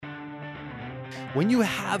when you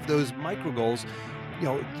have those micro goals,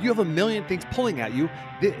 you have a million things pulling at you.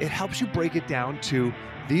 It helps you break it down to,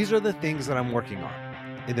 these are the things that I'm working on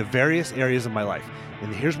in the various areas of my life.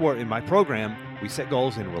 And here's where in my program, we set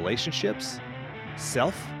goals in relationships,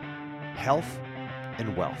 self, health,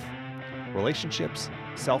 and wealth. Relationships,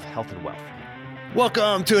 self, health, and wealth.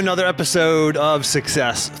 Welcome to another episode of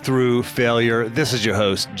Success Through Failure. This is your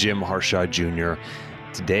host, Jim Harshaw Jr.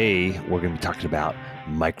 Today, we're going to be talking about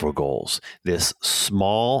micro goals, this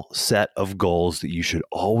small set of goals that you should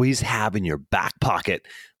always have in your back pocket,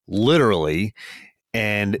 literally.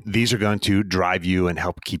 And these are going to drive you and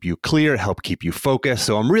help keep you clear, help keep you focused.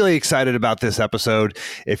 So I'm really excited about this episode.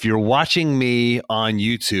 If you're watching me on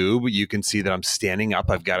YouTube, you can see that I'm standing up.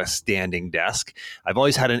 I've got a standing desk. I've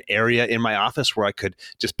always had an area in my office where I could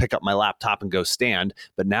just pick up my laptop and go stand.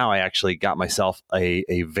 But now I actually got myself a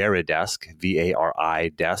Varidesk, V-A-R-I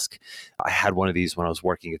desk. I had one of these when I was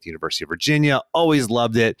working at the University of Virginia. Always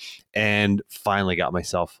loved it. And finally got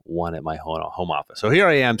myself one at my home office. So here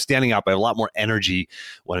I am standing up. I have a lot more energy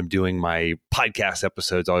when I'm doing my podcast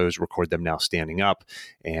episodes. I always record them now standing up,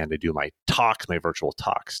 and I do my talks, my virtual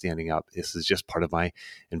talks standing up. This is just part of my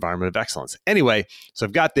environment of excellence. Anyway, so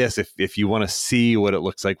I've got this. If you want to see what it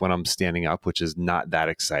looks like when I'm standing up, which is not that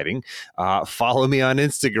exciting, follow me on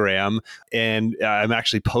Instagram. And I'm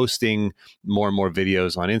actually posting more and more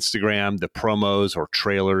videos on Instagram. The promos or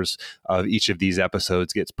trailers of each of these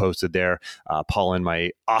episodes gets posted there. Paulin,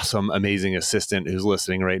 my awesome, amazing assistant who's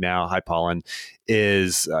listening right now, hi Paulin,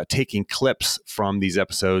 is taking clips from these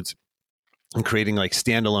episodes and creating like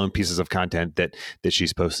standalone pieces of content that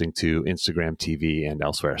she's posting to Instagram TV and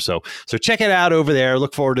elsewhere. So check it out over there.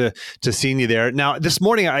 Look forward to seeing you there. Now, this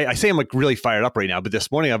morning, I say I'm like really fired up right now, but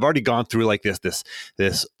this morning I've already gone through like this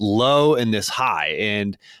low and this high.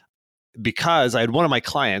 And because I had one of my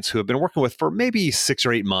clients who I've been working with for maybe 6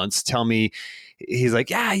 or 8 months tell me, he's like,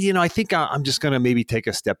 yeah, I think I'm just going to maybe take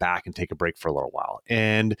a step back and take a break for a little while.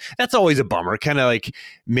 And that's always a bummer. Kind of like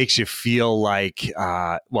makes you feel like,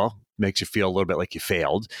 makes you feel a little bit like you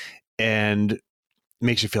failed, and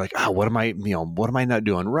makes you feel like, what am I not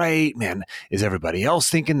doing right? Man, is everybody else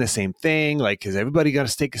thinking the same thing? Like, is everybody going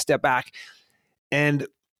to take a step back? And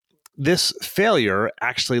this failure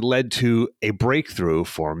actually led to a breakthrough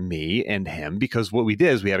for me and him, because what we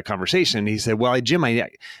did is we had a conversation and he said, well, Jim, I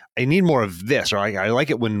need more of this, or I like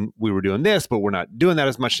it when we were doing this, but we're not doing that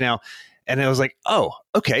as much now. And I was like, oh,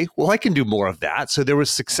 okay, well, I can do more of that. So there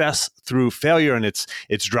was success through failure, and it's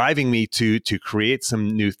driving me to create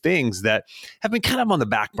some new things that have been kind of on the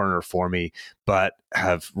back burner for me, but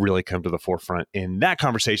have really come to the forefront in that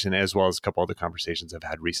conversation, as well as a couple other conversations I've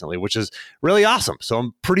had recently, which is really awesome. So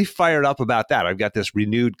I'm pretty fired up about that. I've got this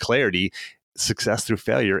renewed clarity. Success through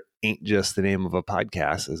failure ain't just the name of a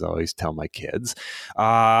podcast, as I always tell my kids.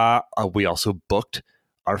 We also booked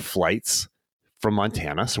our flights from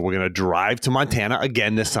Montana. So we're going to drive to Montana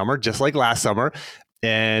again this summer, just like last summer.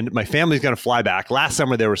 And my family's going to fly back. Last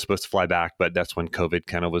summer, they were supposed to fly back, but that's when COVID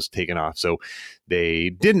kind of was taken off. So they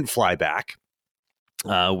didn't fly back.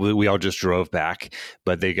 We all just drove back,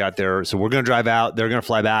 but they got there. So we're going to drive out. They're going to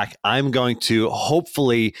fly back. I'm going to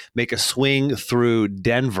hopefully make a swing through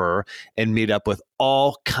Denver and meet up with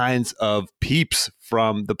all kinds of peeps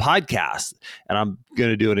from the podcast. And I'm going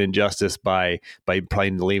to do it injustice by probably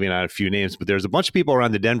leaving out a few names, but there's a bunch of people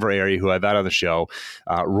around the Denver area who I've had on the show.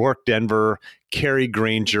 Rourke Denver, Carrie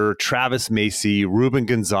Granger, Travis Macy, Ruben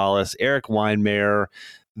Gonzalez, Eric Weinmayer.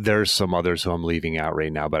 There's some others who I'm leaving out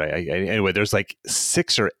right now, but anyway, there's like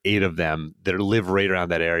 6 or 8 of them that live right around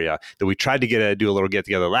that area that we tried to do a little get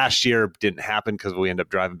together last year. Didn't happen because we ended up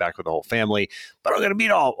driving back with the whole family, but we're going to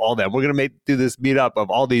meet all them. We're going to do this meetup of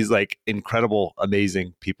all these like incredible,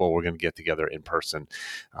 amazing people. We're going to get together in person.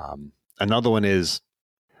 Another one is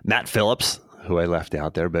Matt Phillips, who I left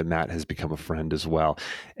out there, but Matt has become a friend as well.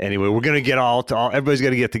 Anyway, we're going to get everybody's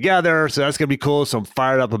going to get together. So that's going to be cool. So I'm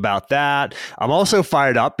fired up about that. I'm also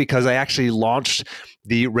fired up because I actually launched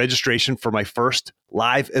the registration for my first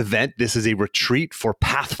live event. This is a retreat for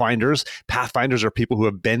Pathfinders. Pathfinders are people who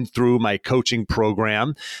have been through my coaching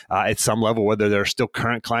program at some level, whether they're still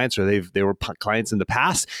current clients or they were clients in the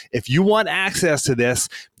past. If you want access to this,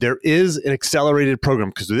 there is an accelerated program,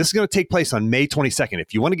 because this is going to take place on May 22nd.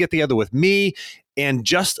 If you want to get together with me and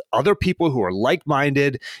just other people who are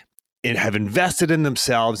like-minded and have invested in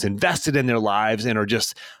themselves, invested in their lives, and are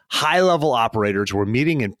just high-level operators, we're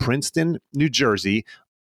meeting in Princeton, New Jersey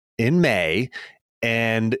in May.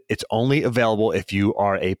 And it's only available if you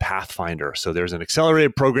are a Pathfinder. So there's an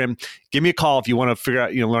accelerated program. Give me a call if you want to figure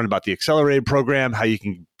out, learn about the accelerated program, how you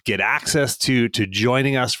can get access to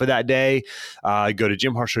joining us for that day. Go to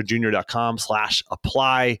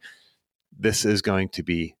jimharshawjr.com/apply. This is going to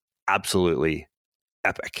be absolutely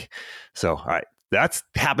epic. So, all right, that's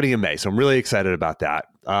happening in May. So I'm really excited about that.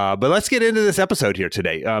 But let's get into this episode here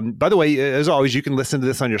today. By the way, as always, you can listen to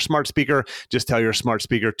this on your smart speaker. Just tell your smart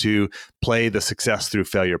speaker to play the Success Through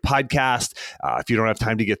Failure podcast. If you don't have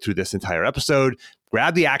time to get through this entire episode,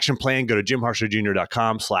 grab the action plan, go to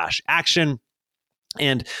jimharshawjr.com/action.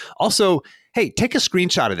 And also, hey, take a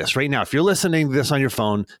screenshot of this right now. If you're listening to this on your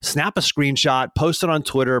phone, snap a screenshot, post it on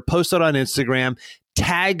Twitter, post it on Instagram,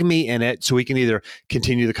 tag me in it so we can either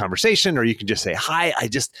continue the conversation or you can just say, hi, I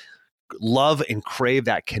just love and crave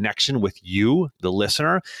that connection with you, the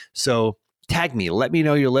listener. So tag me, let me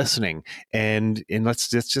know you're listening, and let's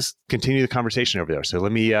just continue the conversation over there. So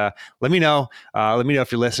let me know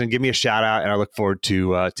if you're listening. Give me a shout out, and I look forward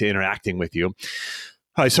to interacting with you.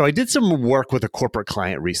 All right, so I did some work with a corporate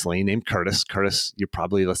client recently named Curtis. Curtis, you're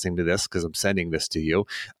probably listening to this because I'm sending this to you.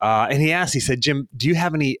 And he said, Jim, do you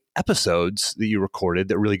have any episodes that you recorded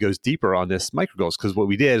that really goes deeper on this micro goals? Because what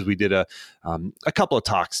we did is we did a couple of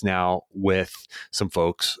talks now with some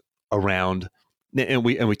folks around, and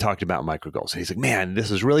we talked about micro goals. And he's like, man,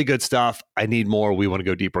 this is really good stuff. I need more. We want to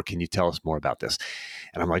go deeper. Can you tell us more about this?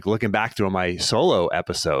 And I'm like, looking back through my solo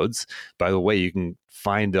episodes. By the way, you can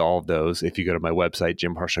find all of those if you go to my website,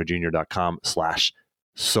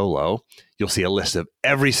 jimharshawjr.com/solo. You'll see a list of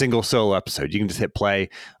every single solo episode. You can just hit play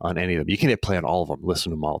on any of them. You can hit play on all of them, listen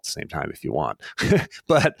to them all at the same time if you want.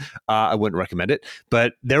 But I wouldn't recommend it.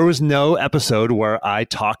 But there was no episode where I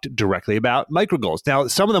talked directly about micro goals. Now,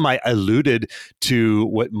 some of them I alluded to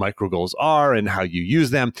what micro goals are and how you use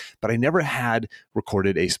them, but I never had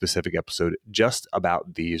recorded a specific episode just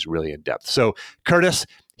about these really in depth. So Curtis,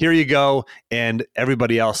 here you go. And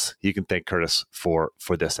everybody else, you can thank Curtis for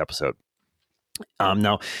this episode.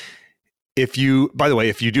 Now, if you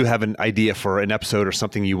do have an idea for an episode or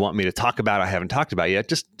something you want me to talk about, I haven't talked about yet,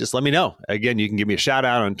 just let me know. Again, you can give me a shout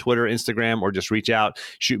out on Twitter, Instagram, or just reach out,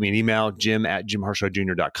 shoot me an email,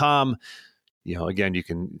 jim@jimharshawjr.com. Again, you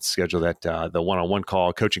can schedule that, the one-on-one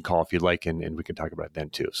call, coaching call if you'd like, and we can talk about it then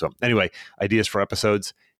too. So anyway, ideas for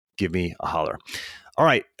episodes, give me a holler. All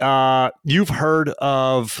right. You've heard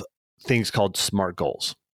of things called SMART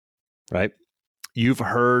goals, right? You've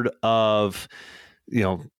heard of,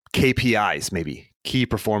 KPIs, maybe key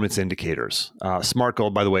performance indicators. SMART goal,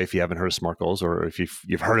 by the way, if you haven't heard of SMART goals, or if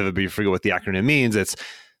you've heard of it, but you forget what the acronym means, it's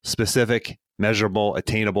specific, measurable,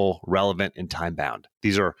 attainable, relevant, and time bound.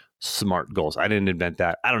 These are SMART goals. I didn't invent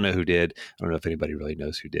that. I don't know who did. I don't know if anybody really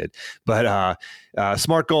knows who did. But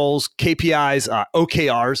SMART goals, KPIs,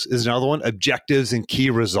 OKRs is another one, objectives and key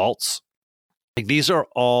results. Like these are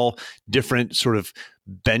all different sort of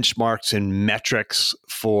benchmarks and metrics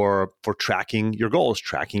for tracking your goals,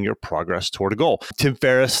 tracking your progress toward a goal. Tim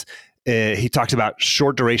Ferriss, he talked about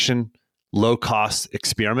short duration, low cost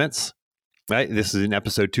experiments. Right. This is in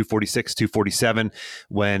episode 246, 247,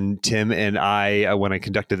 when Tim and when I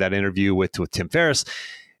conducted that interview with Tim Ferriss.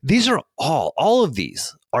 These are all of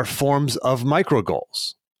these are forms of micro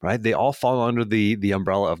goals, right? They all fall under the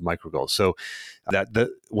umbrella of micro goals. So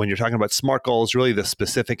when you're talking about SMART goals, really the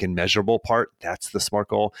specific and measurable part, that's the SMART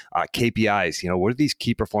goal. KPIs, what are these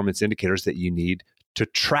key performance indicators that you need to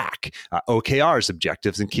track? OKRs,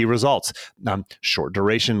 objectives and key results. Short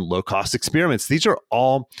duration, low cost experiments. These are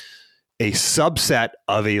all a subset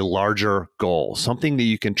of a larger goal, something that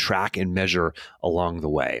you can track and measure along the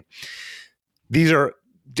way. These are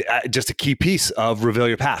just a key piece of Reveal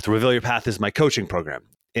Your Path. Reveal Your Path is my coaching program.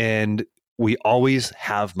 And we always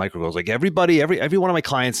have micro goals. Like every one of my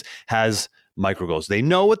clients has micro goals. They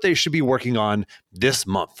know what they should be working on this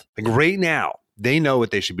month. Like right now, they know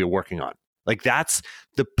what they should be working on. Like that's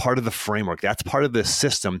the part of the framework. That's part of the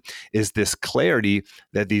system, is this clarity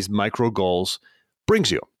that these micro goals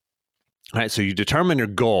brings you. All right, so you determine your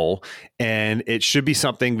goal, and it should be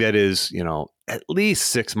something that is, at least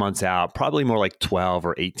 6 months out, probably more like 12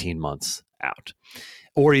 or 18 months out,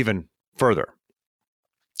 or even further.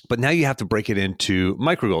 But now you have to break it into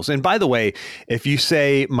micro goals. And by the way, if you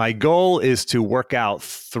say my goal is to work out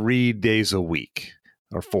 3 days a week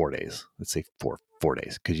or 4 days, let's say four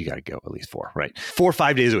days, because you got to go at least 4, right? 4 or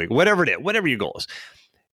 5 days a week, whatever it is, whatever your goal is.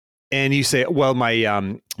 And you say, well,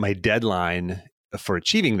 my deadline for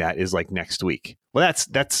achieving that is like next week. Well,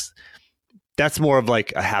 that's more of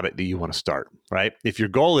like a habit that you want to start, right? If your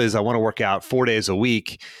goal is I want to work out 4 days a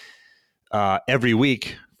week, every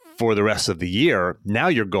week for the rest of the year, now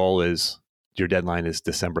your deadline is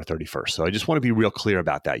December 31st. So I just want to be real clear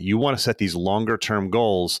about that. You want to set these longer term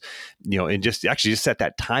goals, and just set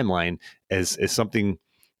that timeline as something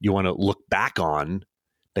you want to look back on,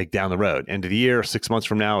 like down the road, end of the year, 6 months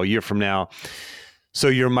from now, a year from now. So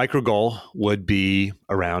your micro goal would be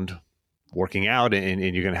around working out, and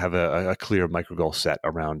you're going to have a clear micro goal set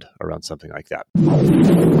around something like that.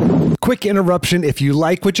 Quick interruption. If you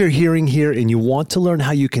like what you're hearing here and you want to learn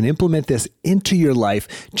how you can implement this into your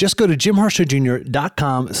life, just go to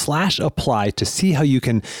jimharshawjr.com/apply to see how you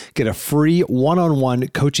can get a free one-on-one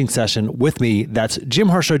coaching session with me. That's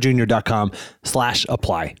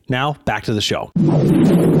jimharshawjr.com/apply. Now back to the show.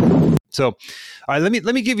 So, all right,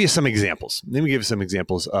 let me give you some examples. Let me give you some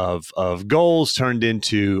examples of goals turned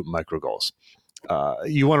into micro goals.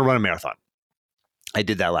 You want to run a marathon. I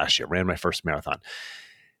did that last year, ran my first marathon.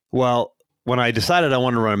 Well, when I decided I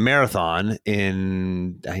wanted to run a marathon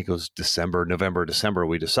in, I think it was November, December,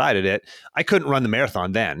 we decided it. I couldn't run the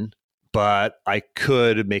marathon then, but I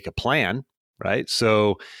could make a plan, right?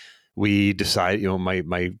 So we decided,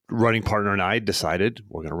 my running partner and I decided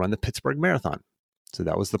we're going to run the Pittsburgh Marathon. So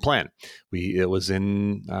that was the plan. It was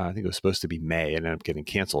in, I think it was supposed to be May, and ended up getting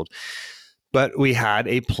canceled. But we had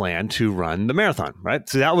a plan to run the marathon, right?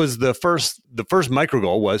 So that was the first micro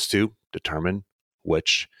goal, was to determine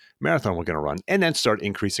which marathon we're going to run and then start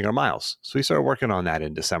increasing our miles. So we started working on that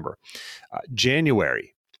in December.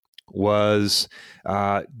 January was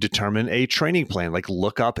determine a training plan, like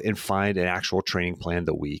look up and find an actual training plan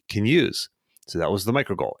that we can use. So that was the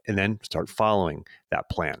micro goal, and then start following that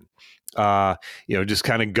plan. Just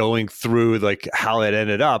kind of going through like how it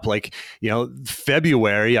ended up. Like,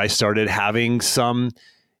 February, I started having some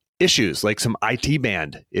issues, like some IT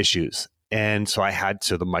band issues. And so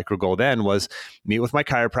the micro goal then was meet with my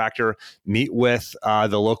chiropractor, meet with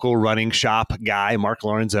the local running shop guy, Mark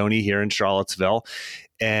Lorenzoni here in Charlottesville,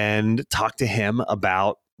 and talk to him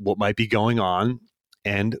about what might be going on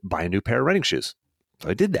and buy a new pair of running shoes. So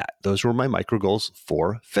I did that. Those were my micro goals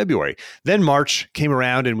for February. Then March came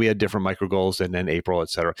around and we had different micro goals, and then April, et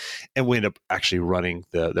cetera. And we ended up actually running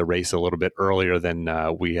the race a little bit earlier than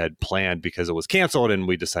we had planned because it was canceled. And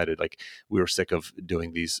we decided we were sick of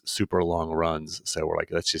doing these super long runs. So we're like,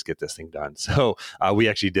 let's just get this thing done. So we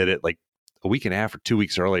actually did it like a week and a half or 2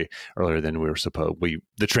 weeks earlier than we were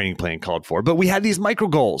the training plan called for. But we had these micro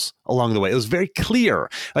goals along the way. It was very clear.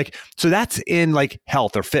 So that's in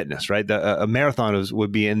health or fitness, right? A marathon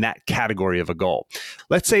would be in that category of a goal.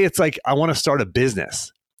 Let's say it's I want to start a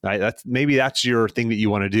business, right? That's your thing that you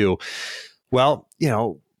want to do. Well,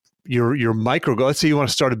 your micro goal, let's say you want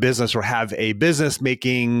to start a business or have a business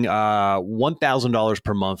making $1,000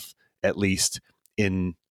 per month, at least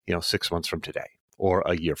in, 6 months from today or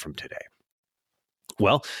a year from today.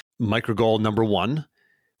 Well, micro goal number one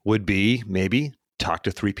would be maybe talk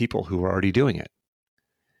to 3 people who are already doing it.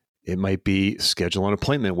 It might be schedule an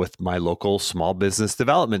appointment with my local small business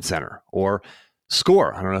development center or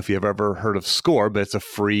SCORE. I don't know if you've ever heard of SCORE, but it's a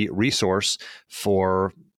free resource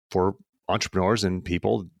for entrepreneurs and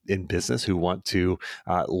people in business who want to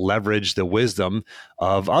leverage the wisdom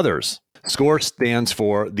of others. SCORE stands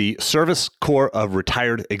for the Service Corps of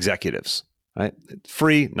Retired Executives. Right?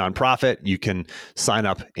 Free, nonprofit. You can sign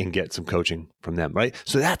up and get some coaching from them, right?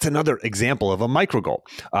 So that's another example of a micro goal.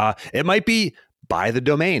 It might be buy the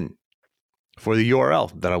domain for the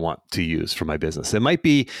URL that I want to use for my business. It might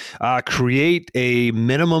be create a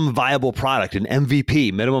minimum viable product, an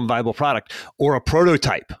MVP, minimum viable product, or a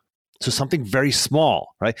prototype. So something very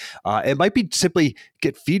small, right? It might be simply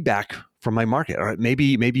get feedback from my market. All right, maybe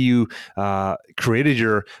you created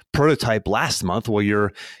your prototype last month. Well,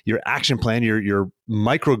 your action plan, your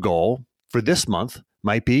micro goal for this month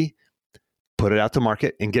might be put it out to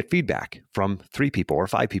market and get feedback from 3 people or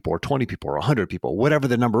 5 people or 20 people or 100 people, whatever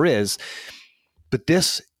the number is. But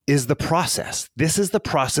this is the process. This is the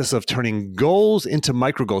process of turning goals into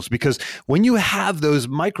micro goals, because when you have those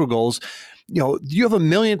micro goals, you have a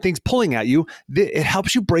million things pulling at you. It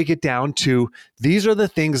helps you break it down to, these are the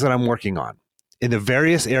things that I'm working on in the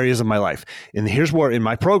various areas of my life. And here's where in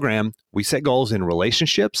my program, we set goals in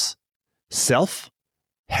relationships, self,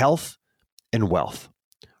 health, and wealth.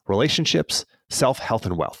 Relationships, self, health,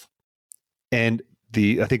 and wealth. And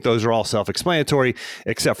I think those are all self-explanatory,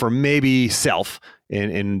 except for maybe self,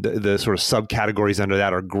 and the sort of subcategories under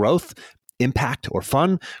that are growth, impact, or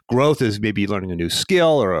fun. Growth is maybe learning a new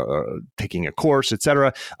skill or taking a course,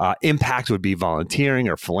 etc. Impact would be volunteering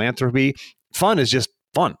or philanthropy. Fun is just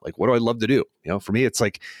fun. Like, what do I love to do? For me, it's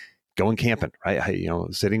like going camping, right?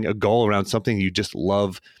 Setting a goal around something you just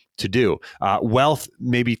love to do. Wealth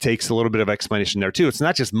maybe takes a little bit of explanation there too. It's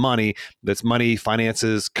not just money. That's money,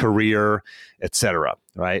 finances, career, etc.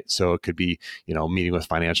 Right? So it could be, meeting with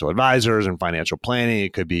financial advisors and financial planning.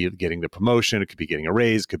 It could be getting the promotion. It could be getting a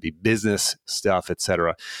raise. It could be business stuff,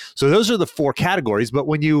 etc. So those are the 4 categories. But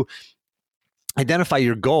when you identify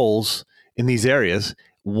your goals in these areas,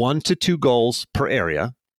 1 to 2 goals per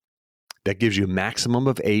area, That gives you a maximum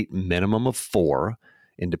of 8, minimum of 4.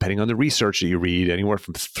 And depending on the research that you read, anywhere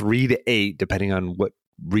from 3 to 8, depending on what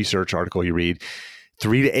research article you read,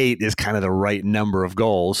 3 to 8 is kind of the right number of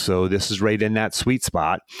goals. So this is right in that sweet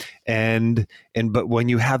spot. But when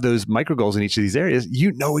you have those micro goals in each of these areas,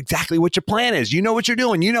 you know exactly what your plan is. You know what you're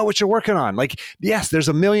doing. You know what you're working on. Like, yes, there's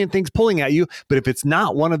a million things pulling at you, but if it's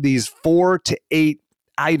not one of these 4 to 8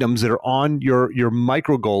 items that are on your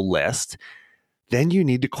micro goal list, then you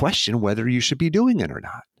need to question whether you should be doing it or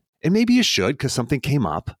not. And maybe you should because something came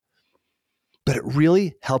up, but it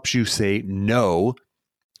really helps you say no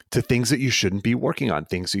to things that you shouldn't be working on,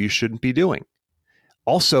 things that you shouldn't be doing.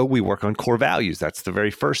 Also, we work on core values. That's the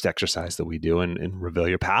very first exercise that we do in Reveal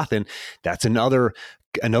Your Path. And that's another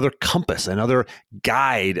compass, another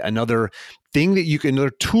guide, another thing that another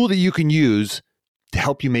tool that you can use to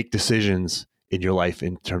help you make decisions in your life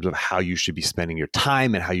in terms of how you should be spending your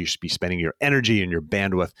time and how you should be spending your energy and your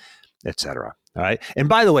bandwidth, etc. All right. And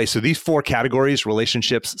by the way, so these 4 categories: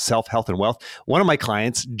 relationships, self, health, and wealth. One of my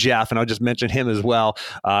clients, Jeff, and I'll just mention him as well,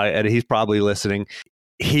 and he's probably listening.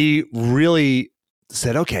 He really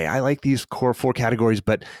said, okay, I like these core 4 categories,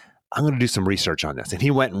 but I'm going to do some research on this. And he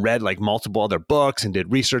went and read like multiple other books and did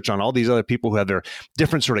research on all these other people who have their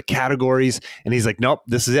different sort of categories. And he's like, nope,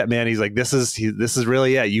 this is it, man. He's like, this is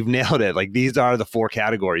really it. You've nailed it. Like, these are the 4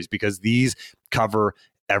 categories because these cover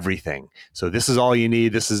everything. So this is all you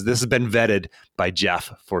need. This has been vetted by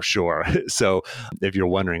Jeff for sure. So if you're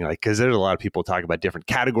wondering, like, because there's a lot of people talk about different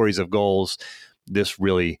categories of goals, this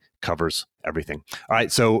really covers everything. All right.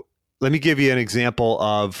 So let me give you an example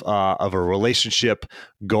of a relationship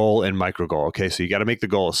goal and micro goal. Okay. So you got to make the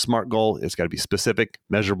goal a SMART goal. It's got to be specific,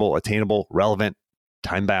 measurable, attainable, relevant,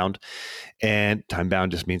 time bound. And time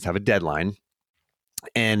bound just means have a deadline.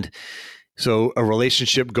 And so a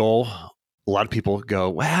relationship goal, a lot of people go,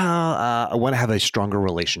 well, I want to have a stronger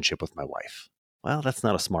relationship with my wife. Well, that's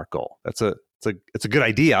not a SMART goal. It's a good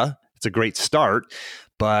idea. It's a great start.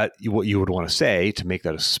 But what you would want to say to make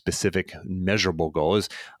that a specific, measurable goal is,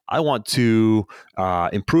 I want to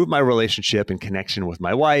improve my relationship and connection with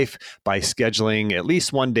my wife by scheduling at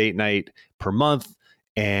least 1 date night per month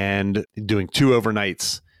and doing 2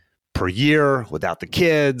 overnights per year without the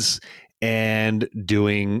kids, and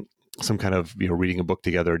doing some kind of, reading a book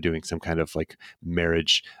together, doing some kind of like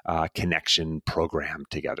marriage connection program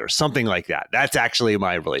together, something like that. That's actually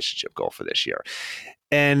my relationship goal for this year.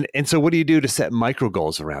 And so what do you do to set micro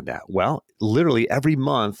goals around that? Well, literally every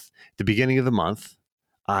month, the beginning of the month,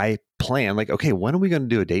 I plan like, okay, when are we going to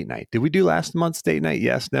do a date night? Did we do last month's date night?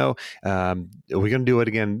 Yes, no. Are we going to do it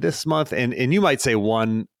again this month? And you might say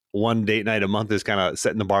one date night a month is kind of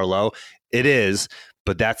setting the bar low. It is,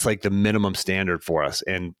 but that's like the minimum standard for us.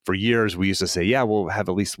 And for years we used to say, yeah, we'll have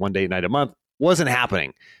at least 1 date night a month. Wasn't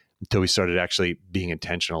happening until we started actually being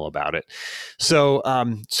intentional about it. So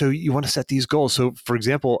you want to set these goals. So for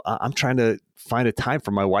example, I'm trying to find a time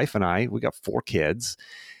for my wife and I. We got 4 kids.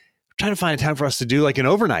 I'm trying to find a time for us to do like an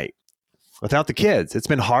overnight without the kids. It's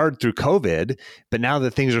been hard through COVID, but now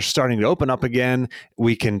that things are starting to open up again,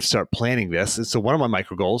 we can start planning this. And so one of my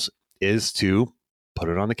micro goals is to put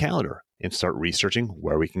it on the calendar and start researching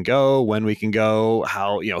where we can go, when we can go,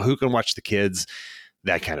 how, who can watch the kids,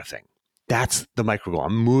 that kind of thing. That's the micro goal.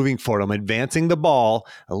 I'm moving forward. I'm advancing the ball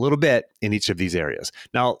a little bit in each of these areas.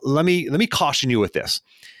 Now, let me caution you with this,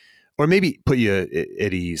 or maybe put you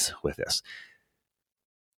at ease with this.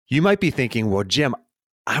 You might be thinking, well, Jim,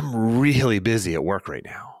 I'm really busy at work right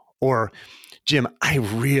now. Or Jim, I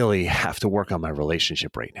really have to work on my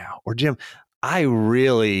relationship right now. Or Jim, I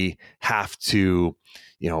really have to,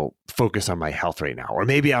 focus on my health right now. Or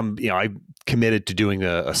maybe I'm committed to doing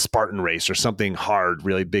a Spartan race or something hard,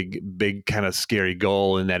 really big kind of scary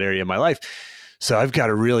goal in that area of my life. So I've got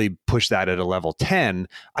to really push that at a level 10.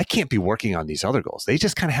 I can't be working on these other goals. They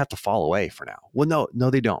just kind of have to fall away for now. Well, no,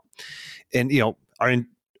 they don't. And,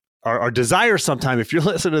 our desire sometime, if you're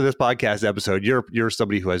listening to this podcast episode, you're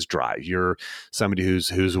somebody who has drive. You're somebody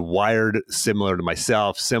who's wired similar to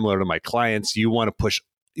myself, similar to my clients. You want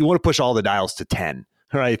to push all the dials to 10.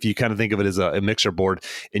 Right? If you kind of think of it as a mixer board,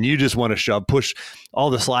 and you just want to push all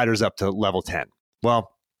the sliders up to level 10.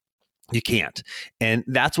 Well, you can't. And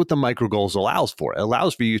that's what the micro goals allows for. It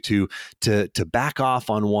allows for you to back off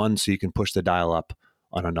on one so you can push the dial up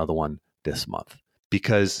on another one this month.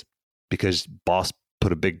 Because boss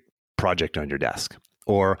put a big project on your desk,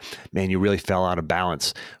 or man, you really fell out of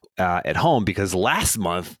balance at home because last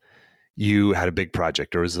month you had a big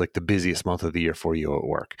project, or it was like the busiest month of the year for you at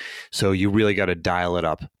work. So you really got to dial it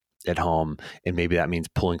up at home. And maybe that means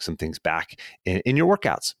pulling some things back in your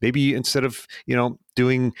workouts. Maybe instead of,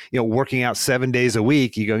 doing, working out 7 days a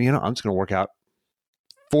week, you go, I'm just going to work out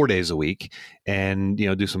 4 days a week and,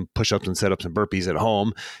 do some push-ups and sit-ups and burpees at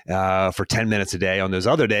home for 10 minutes a day on those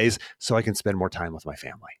other days so I can spend more time with my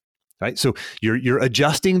family, right? So you're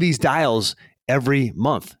adjusting these dials every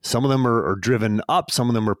month. Some of them are driven up. Some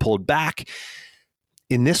of them are pulled back.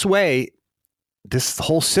 In this way, this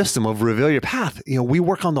whole system of Reveal Your Path, we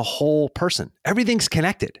work on the whole person. Everything's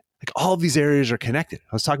connected. Like all of these areas are connected.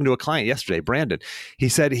 I was talking to a client yesterday, Brandon. He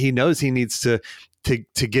said he knows he needs to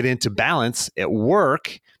get into balance at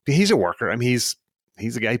work. He's a worker. I mean,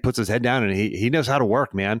 he's a guy who puts his head down and he knows how to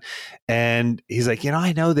work, man. And he's like,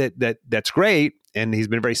 I know that's great. And he's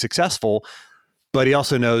been very successful, but he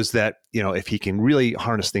also knows that, if he can really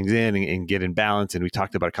harness things in and get in balance, and we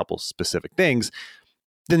talked about a couple specific things,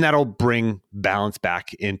 then that'll bring balance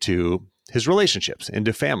back into his relationships,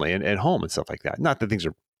 into family and home and stuff like that. Not that things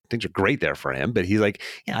are great there for him, but he's like,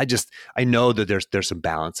 I know that there's some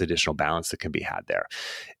balance, additional balance that can be had there.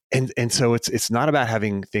 And so it's not about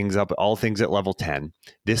having all things at level 10.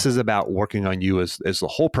 This is about working on you as the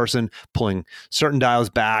whole person, pulling certain dials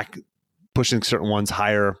back, pushing certain ones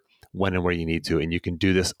higher when and where you need to. And you can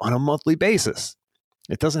do this on a monthly basis.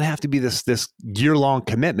 It doesn't have to be this year-long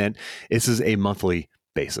commitment. This is a monthly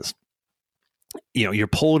basis. You're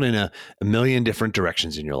pulled in a million different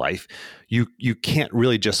directions in your life. You can't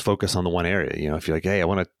really just focus on the one area. If you're like, hey, I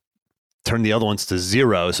want to turn the other ones to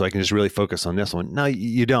 0 so I can just really focus on this one. No,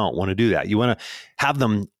 you don't want to do that. You want to have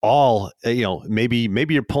them all, maybe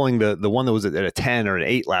you're pulling the one that was at a 10 or an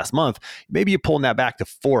 8 last month. Maybe you're pulling that back to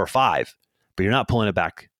 4 or 5, but you're not pulling it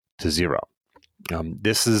back to 0.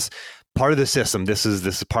 This is part of the system. This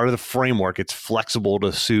is part of the framework. It's flexible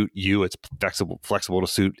to suit you. It's flexible to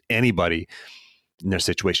suit anybody in their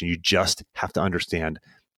situation. You just have to understand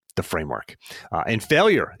the framework. And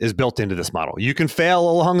failure is built into this model. You can fail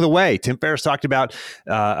along the way. Tim Ferriss talked about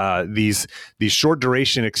these short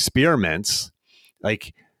duration experiments.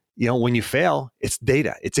 Like, when you fail, it's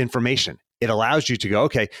data, it's information. It allows you to go,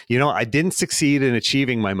 okay, I didn't succeed in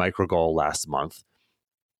achieving my micro goal last month,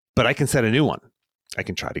 but I can set a new one. I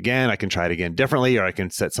can try it again. I can try it again differently, or I can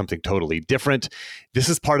set something totally different. This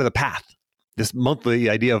is part of the path. This monthly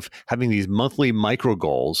idea of having these monthly micro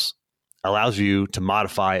goals allows you to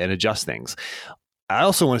modify and adjust things. I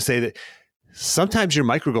also want to say that sometimes your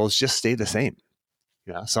micro goals just stay the same.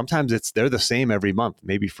 Sometimes they're the same every month,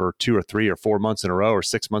 maybe for 2 or 3 or 4 months in a row, or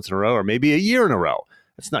 6 months in a row, or maybe a year in a row.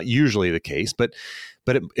 That's not usually the case, but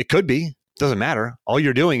it could be. It doesn't matter. All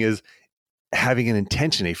you're doing is having an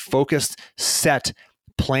intention, a focused, set,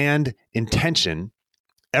 planned intention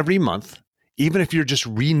every month, even if you're just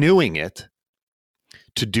renewing it,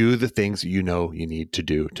 to do the things that you need to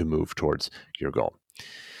do to move towards your goal.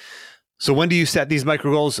 So when do you set these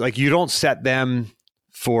micro goals? Like, you don't set them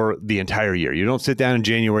for the entire year. You don't sit down in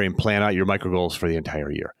January and plan out your micro goals for the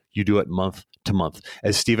entire year. You do it month to month.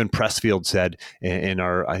 As Stephen Pressfield said in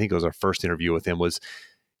I think it was our first interview with him, was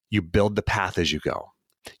you build the path as you go.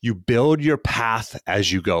 You build your path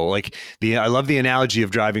as you go. Like I love the analogy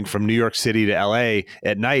of driving from New York City to LA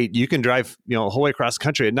at night. You can drive, a whole way across the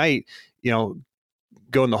country at night,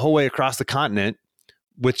 going the whole way across the continent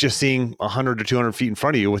with just seeing 100 or 200 feet in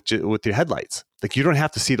front of you with your headlights. Like, you don't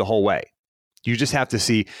have to see the whole way. You just have to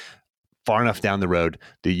see far enough down the road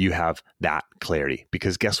that you have that clarity.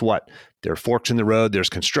 Because guess what? There are forks in the road. There's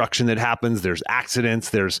construction that happens. There's accidents.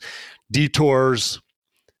 There's detours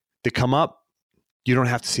that come up. You don't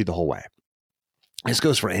have to see the whole way. This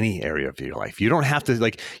goes for any area of your life. You don't have to you're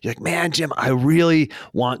like, man, Jim, I really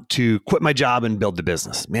want to quit my job and build the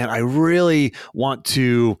business. Man, I really want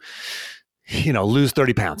to, lose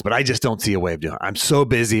 30 pounds, but I just don't see a way of doing it. I'm so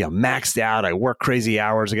busy. I'm maxed out. I work crazy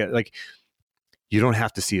hours. You don't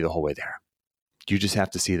have to see the whole way there. You just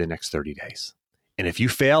have to see the next 30 days. And if you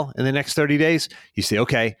fail in the next 30 days, you say,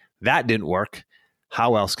 okay, that didn't work.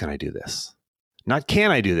 How else can I do this? Not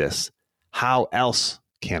can I do this? How else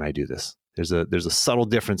can I do this? There's a subtle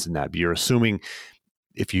difference in that. But you're assuming,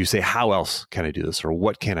 if you say, how else can I do this? Or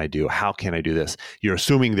what can I do? How can I do this? You're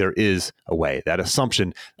assuming there is a way. That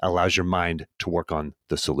assumption allows your mind to work on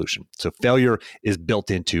the solution. So failure is built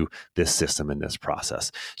into this system and this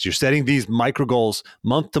process. So you're setting these micro goals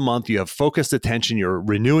month to month. You have focused attention. You're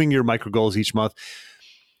renewing your micro goals each month.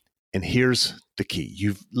 And here's the key.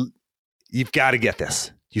 You've got to get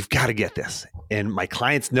this. You've got to get this. And my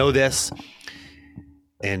clients know this.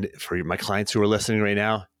 And for my clients who are listening right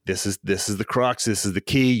now, this is the crux. This is the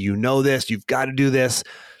key. You know this. You've got to do this.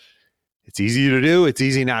 It's easy to do. It's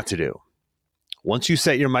easy not to do. Once you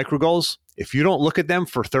set your micro goals, if you don't look at them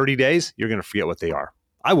for 30 days, you're going to forget what they are.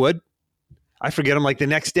 I would. I forget them like the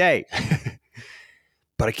next day.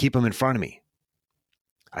 But I keep them in front of me.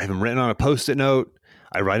 I have them written on a Post-it note.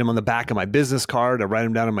 I write them on the back of my business card. I write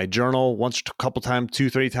them down in my journal once, a couple times,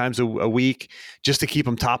 2-3 times a week, just to keep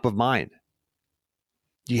them top of mind.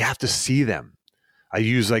 You have to see them. I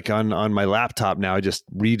use like on my laptop now, I just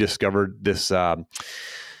rediscovered this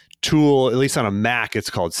tool, at least on a Mac,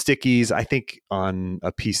 it's called Stickies. I think on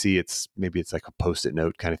a PC, it's like a Post-it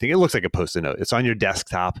note kind of thing. It looks like a Post-it note. It's on your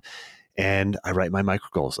desktop, and I write my micro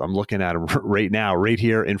goals. I'm looking at them right now, right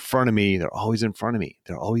here in front of me. They're always in front of me.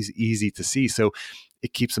 They're always easy to see. So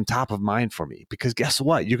it keeps them top of mind for me, because guess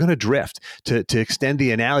what? You're going to drift. To extend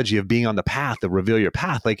the analogy of being on the path, to reveal your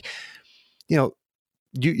path, like,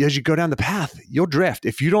 as you go down the path, you'll drift.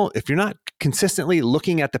 If you're not consistently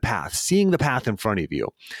looking at the path, seeing the path in front of you,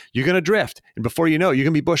 you're going to drift. And before you know it, you're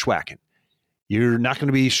going to be bushwhacking. You're not going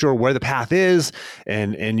to be sure where the path is.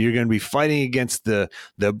 And you're going to be fighting against the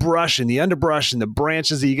brush and the underbrush and the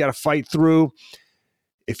branches that you got to fight through.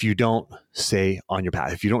 If you don't stay on your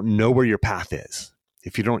path, if you don't know where your path is,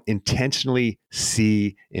 if you don't intentionally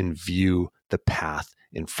see and view the path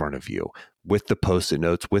in front of you, with the Post-it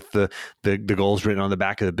notes, with the goals written on the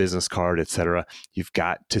back of the business card, et cetera. You've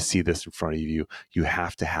got to see this in front of you. You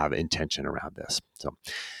have to have intention around this.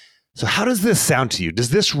 So how does this sound to you? Does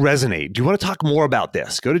this resonate? Do you want to talk more about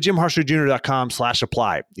this? Go to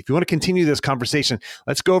jimharshawjr.com/apply. If you want to continue this conversation,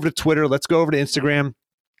 let's go over to Twitter. Let's go over to Instagram.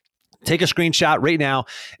 Take a screenshot right now.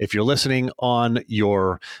 If you're listening on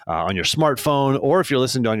your smartphone, or if you're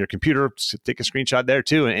listening on your computer, take a screenshot there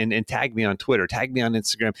too, and tag me on Twitter, tag me on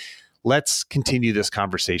Instagram. Let's continue this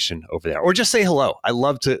conversation over there, or just say hello. I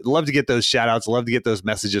love to get those shout outs. Love to get those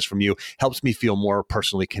messages from you. Helps me feel more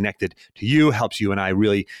personally connected to you, helps you and I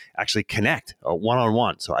really actually connect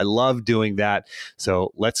one-on-one. So I love doing that.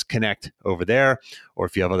 So let's connect over there. Or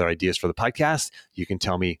if you have other ideas for the podcast, you can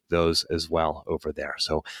tell me those as well over there.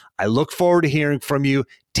 So I look forward to hearing from you.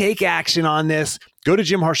 Take action on this. Go to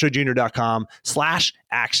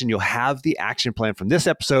jimharshawjr.com/action. You'll have the action plan from this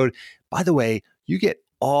episode. By the way, you get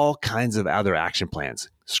all kinds of other action plans.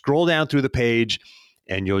 Scroll down through the page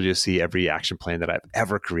and you'll just see every action plan that I've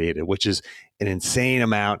ever created, which is an insane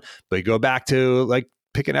amount. But go back to, like,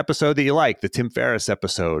 pick an episode that you like, the Tim Ferriss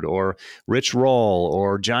episode, or Rich Roll,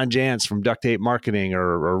 or John Jantsch from Duct Tape Marketing,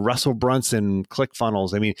 or Russell Brunson,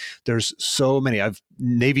 ClickFunnels. I mean, there's so many. I've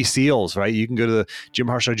Navy SEALs, right? You can go to the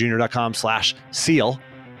jimharshawjr.com/SEAL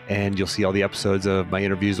and you'll see all the episodes of my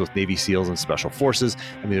interviews with Navy SEALs and Special Forces.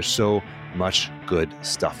 I mean, there's so much good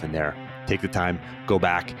stuff in there. Take the time, go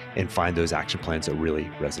back and find those action plans that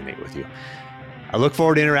really resonate with you. I look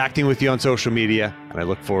forward to interacting with you on social media, and I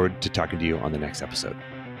look forward to talking to you on the next episode.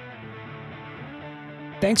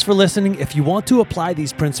 Thanks for listening. If you want to apply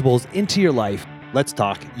these principles into your life, let's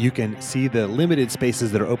talk. You can see the limited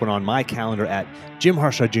spaces that are open on my calendar at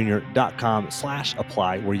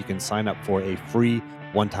jimharshawjr.com/apply, where you can sign up for a free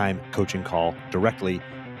one-time coaching call directly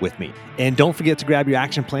with me. And don't forget to grab your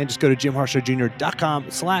action plan. Just go to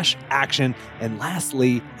jimharshawjr.com/action. And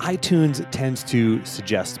lastly, iTunes tends to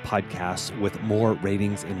suggest podcasts with more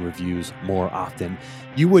ratings and reviews more often.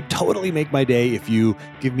 You would totally make my day if you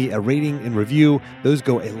give me a rating and review. Those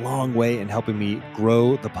go a long way in helping me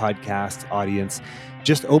grow the podcast audience.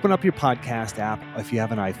 Just open up your podcast app. If you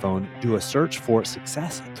have an iPhone, do a search for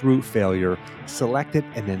Success Through Failure, select it,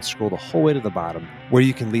 and then scroll the whole way to the bottom where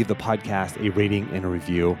you can leave the podcast a rating and a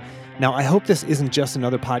review. Now, I hope this isn't just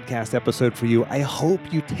another podcast episode for you. I hope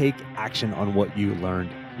you take action on what you learned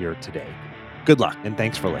here today. Good luck, and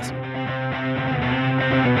thanks for listening.